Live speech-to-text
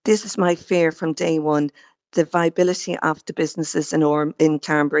this is my fear from day one. The viability of the businesses in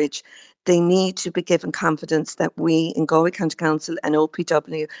Cambridge, they need to be given confidence that we in Galway County Council and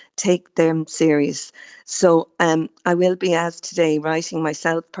OPW take them serious. So I will be, as today, writing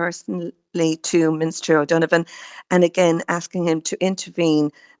myself personally to Minister O'Donovan, and again asking him to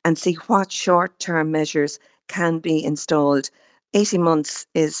intervene and see what short-term measures can be installed. 18 months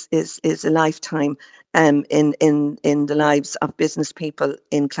is a lifetime in the lives of business people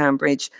in Cambridge.